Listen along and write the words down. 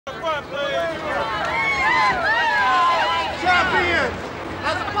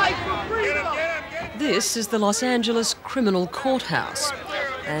This is the Los Angeles criminal courthouse,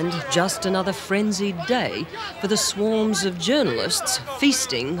 and just another frenzied day for the swarms of journalists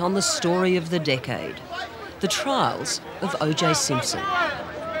feasting on the story of the decade, the trials of OJ Simpson.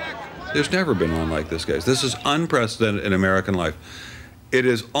 There's never been one like this, guys. This is unprecedented in American life. It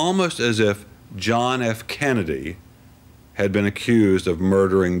is almost as if John F. Kennedy had been accused of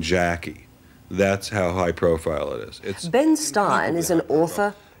murdering Jackie. That's how high profile it is. Ben Stein is an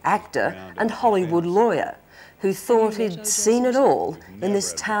author, actor and Hollywood lawyer who thought he'd seen it all in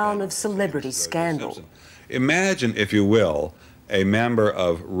this town of celebrity scandal. Imagine, if you will, a member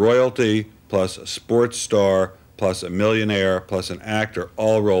of royalty plus a sports star plus a millionaire plus an actor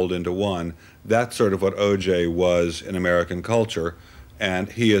all rolled into one. That's sort of what OJ was in American culture,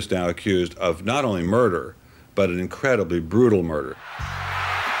 and he is now accused of not only murder, but an incredibly brutal murder.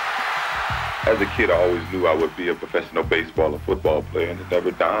 As a kid, I always knew I would be a professional baseball or football player, and it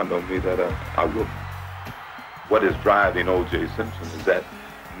never dawned on me that I would. What is driving OJ Simpson is that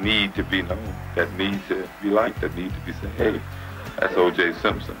need to be known, that need to be liked, that need to be said, hey, that's OJ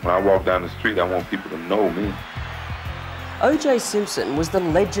Simpson. When I walk down the street, I want people to know me. OJ Simpson was the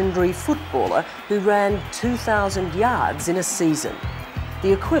legendary footballer who ran 2,000 yards in a season,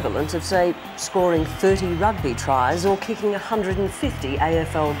 the equivalent of, say, scoring 30 rugby tries or kicking 150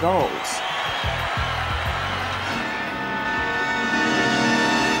 AFL goals.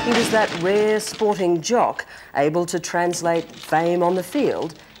 He was that rare sporting jock able to translate fame on the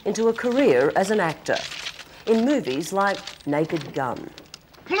field into a career as an actor in movies like Naked Gun.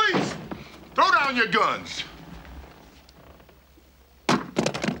 Police! Throw down your guns!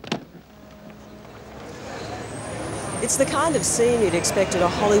 It's the kind of scene you'd expect at a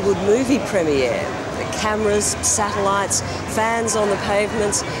Hollywood movie premiere. The cameras, satellites, fans on the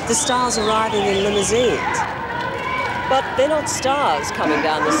pavements, the stars arriving in limousines. But they're not stars coming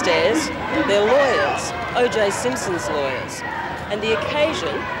down the stairs, they're lawyers, OJ Simpson's lawyers. And the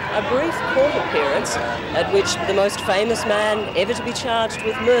occasion, a brief court appearance at which the most famous man ever to be charged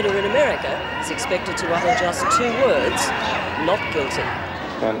with murder in America is expected to utter just 2 words, not guilty.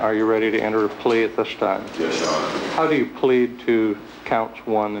 And are you ready to enter a plea at this time? Yes, Your Honor. How do you plead to counts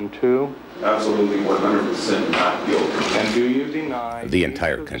 1 and 2? Absolutely 100% not guilty. And do you deny... The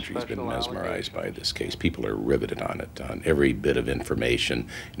entire country's been mesmerized by this case. People are riveted on it, on every bit of information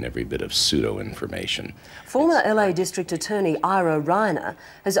and every bit of pseudo-information. Former LA District Attorney Ira Reiner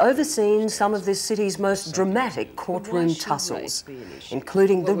has overseen some of this city's most dramatic courtroom tussles,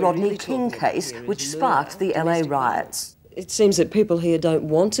 including the Rodney King case, which sparked the LA riots. It seems that people here don't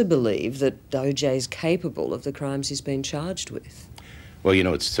want to believe that OJ's capable of the crimes he's been charged with. Well, you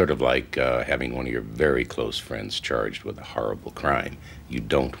know, it's sort of like having one of your very close friends charged with a horrible crime. You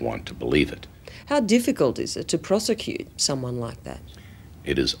don't want to believe it. How difficult is it to prosecute someone like that?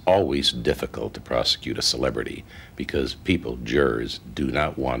 It is always difficult to prosecute a celebrity because people, jurors, do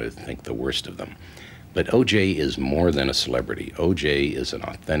not want to think the worst of them. But OJ is more than a celebrity. OJ is an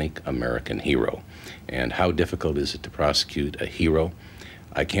authentic American hero. And how difficult is it to prosecute a hero?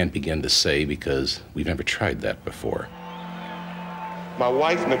 I can't begin to say because we've never tried that before. My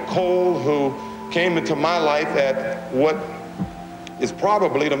wife, Nicole, who came into my life at what is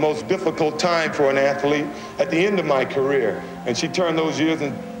probably the most difficult time for an athlete at the end of my career. And she turned those years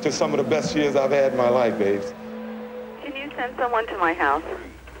into some of the best years I've had in my life, babes. Can you send someone to my house?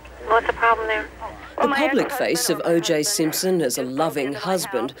 What's the problem there? The public face of OJ Simpson as a loving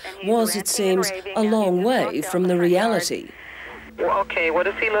husband was, it seems, a long way from the reality. Okay, what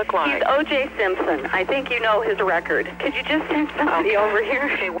does he look like? He's OJ Simpson. I think you know his record. Could you just send somebody over here?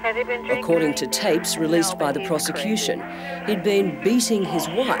 Has he been drinking? According to tapes released by the prosecution, he'd been beating his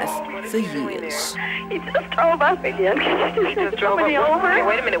wife for years. He just drove up again. He just drove me over. Okay,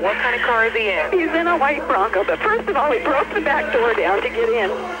 wait a minute, what kind of car is he in? He's in a white Bronco, but first of all, he broke the back door down to get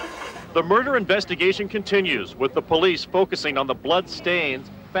in. The murder investigation continues, with the police focusing on the blood stains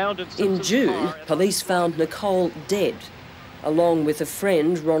found in Simpson's In June, police found Nicole dead. Along with a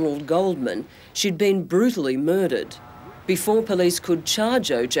friend, Ronald Goldman, she'd been brutally murdered. Before police could charge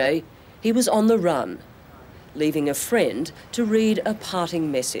OJ, he was on the run, leaving a friend to read a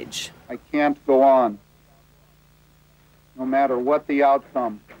parting message. I can't go on. No matter what the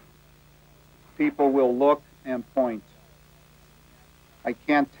outcome, people will look and point. I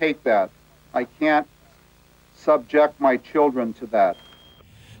can't take that. I can't subject my children to that.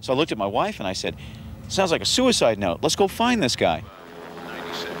 So I looked at my wife and I said, sounds like a suicide note. Let's go find this guy.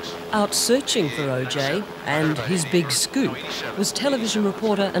 Out searching for OJ and his big scoop was television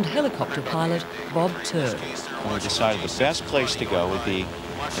reporter and helicopter pilot Bob Turr. And we decided the best place to go would be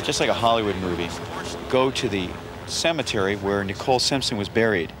just like a Hollywood movie, go to the cemetery where Nicole Simpson was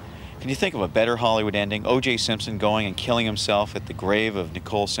buried. Can you think of a better Hollywood ending? OJ Simpson going and killing himself at the grave of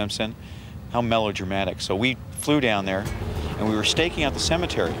Nicole Simpson? How melodramatic. So we flew down there and we were staking out the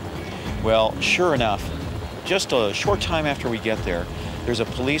cemetery. Well, sure enough, just a short time after we get there, there's a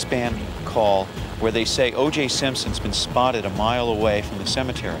police band call where they say OJ Simpson's been spotted a mile away from the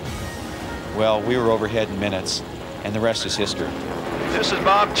cemetery. Well, we were overhead in minutes, and the rest is history. This is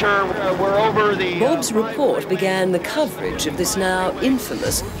Bob Turr. We're over the... Bob's report began the coverage of this now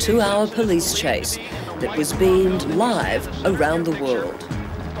infamous 2-hour police chase that was beamed live around the world.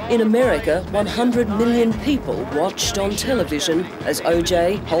 In America, 100 million people watched on television as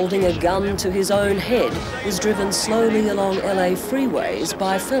OJ, holding a gun to his own head, was driven slowly along LA freeways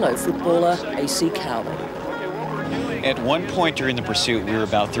by fellow footballer A.C. Cowley. At one point during the pursuit, we were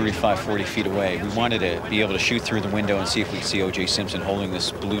about 35, 40 feet away. We wanted to be able to shoot through the window and see if we could see OJ Simpson holding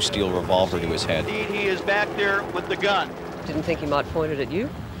this blue steel revolver to his head. He is back there with the gun. Didn't think he might point it at you?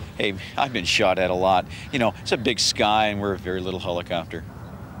 Hey, I've been shot at a lot. You know, it's a big sky and we're a very little helicopter.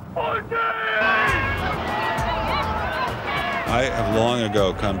 I have long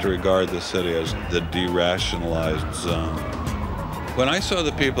ago come to regard the city as the derationalized zone. When I saw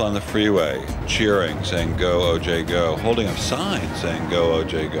the people on the freeway cheering, saying, "Go, OJ, go," holding up signs saying, "Go,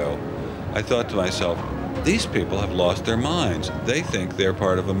 OJ, go," I thought to myself, these people have lost their minds. They think they're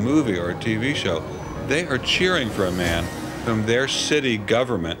part of a movie or a TV show. They are cheering for a man whom their city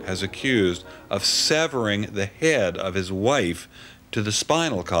government has accused of severing the head of his wife to the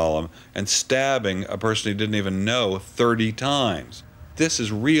spinal column and stabbing a person he didn't even know 30 times. This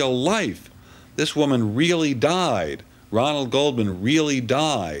is real life. This woman really died. Ronald Goldman really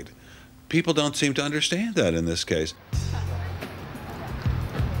died. People don't seem to understand that in this case.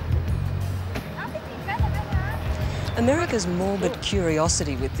 America's morbid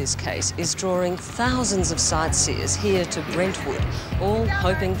curiosity with this case is drawing thousands of sightseers here to Brentwood, all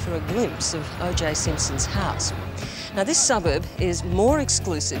hoping for a glimpse of O.J. Simpson's house. Now, this suburb is more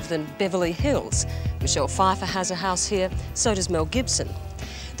exclusive than Beverly Hills. Michelle Pfeiffer has a house here, so does Mel Gibson.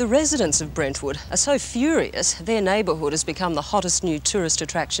 The residents of Brentwood are so furious their neighbourhood has become the hottest new tourist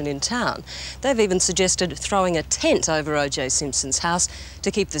attraction in town. They've even suggested throwing a tent over O.J. Simpson's house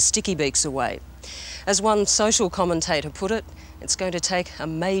to keep the sticky beaks away. As one social commentator put it, it's going to take a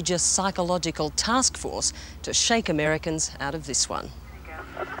major psychological task force to shake Americans out of this one.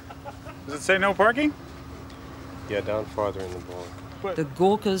 Does it say no parking? Yeah, down farther in the board. The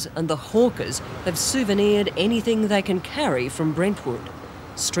gawkers and the hawkers have souvenired anything they can carry from Brentwood.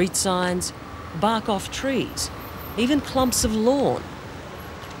 Street signs, bark off trees, even clumps of lawn.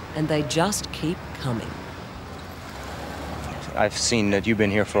 And they just keep coming. I've seen that you've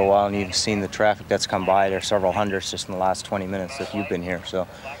been here for a while and you've seen the traffic that's come by. There's several hundreds just in the last 20 minutes that you've been here, so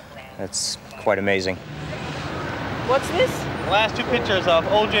it's quite amazing. What's this? The last two pictures of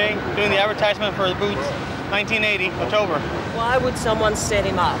OJ doing the advertisement for the boots, 1980, October. Why would someone set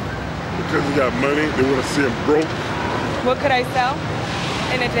him up? Because he got money, they want to see him broke. What could I sell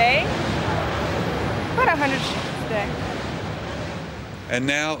in a day? About 100 a day. And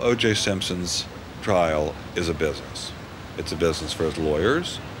now O.J. Simpson's trial is a business. It's a business for his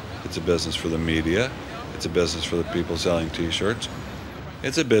lawyers. It's a business for the media. It's a business for the people selling T-shirts.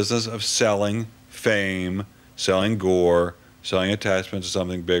 It's a business of selling fame, selling gore, selling attachment to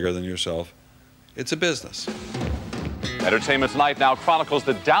something bigger than yourself. It's a business. Entertainment Tonight now chronicles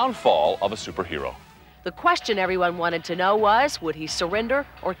the downfall of a superhero. The question everyone wanted to know was, would he surrender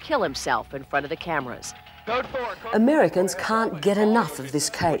or kill himself in front of the cameras? Americans can't get enough of this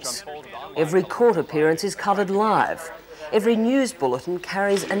case. Every court appearance is covered live. Every news bulletin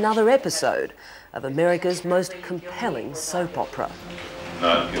carries another episode of America's most compelling soap opera.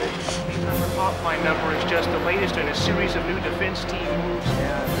 Our hotline number is just the latest in a series of new defense team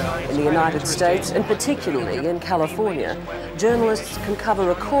moves. In the United States, and particularly in California, journalists can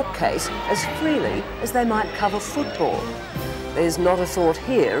cover a court case as freely as they might cover football. There's not a thought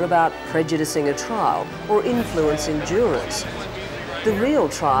here about prejudicing a trial or influencing jurors. The real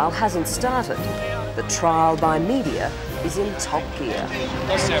trial hasn't started. The trial by media is in top gear.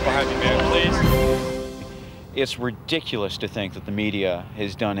 Let's stand behind you, man, please. It's ridiculous to think that the media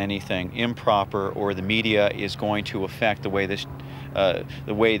has done anything improper or the media is going to affect the way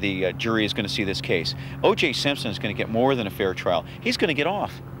the jury is going to see this case. O.J. Simpson is going to get more than a fair trial. He's going to get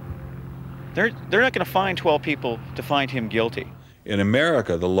off. They're not going to find 12 people to find him guilty. In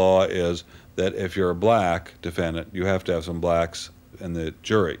America, the law is that if you're a black defendant, you have to have some blacks in the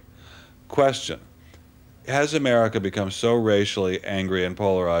jury. Question: has America become so racially angry and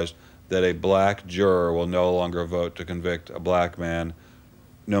polarized that a black juror will no longer vote to convict a black man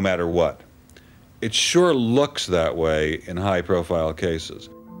no matter what. It sure looks that way in high-profile cases.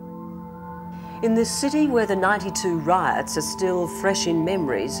 In this city where the 92 riots are still fresh in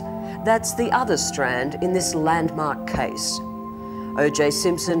memories, that's the other strand in this landmark case. OJ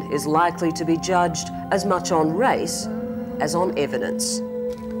Simpson is likely to be judged as much on race as on evidence.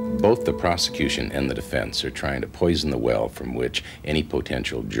 Both the prosecution and the defense are trying to poison the well from which any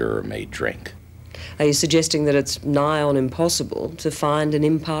potential juror may drink. Are you suggesting that it's nigh on impossible to find an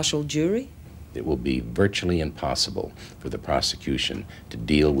impartial jury? It will be virtually impossible for the prosecution to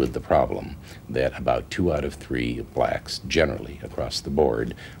deal with the problem that about 2 out of 3 blacks, generally across the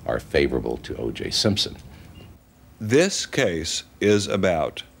board, are favorable to O.J. Simpson. This case is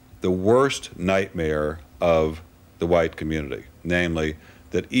about the worst nightmare of the white community, namely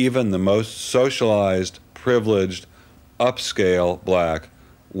that even the most socialized, privileged, upscale black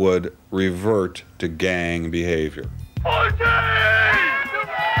would revert to gang behavior.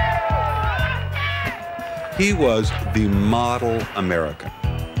 He was the model American.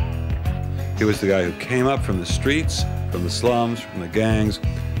 He was the guy who came up from the streets, from the slums, from the gangs,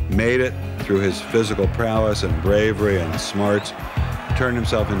 made it through his physical prowess and bravery and smarts, turned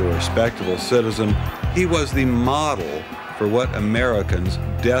himself into a respectable citizen. He was the model for what Americans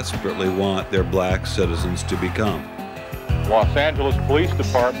desperately want their black citizens to become. Los Angeles Police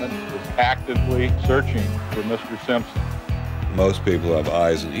Department is actively searching for Mr. Simpson. Most people who have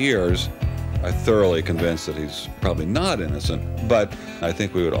eyes and ears are thoroughly convinced that he's probably not innocent, but I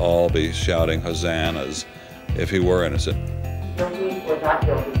think we would all be shouting hosannas if he were innocent. Guilty or not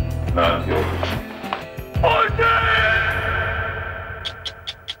guilty? Not guilty.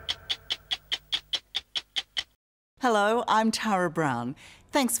 Hello, I'm Tara Brown.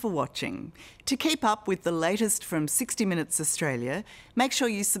 Thanks for watching. To keep up with the latest from 60 Minutes Australia, make sure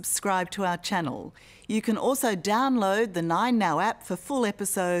you subscribe to our channel. You can also download the 9Now app for full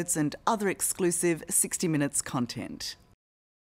episodes and other exclusive 60 Minutes content.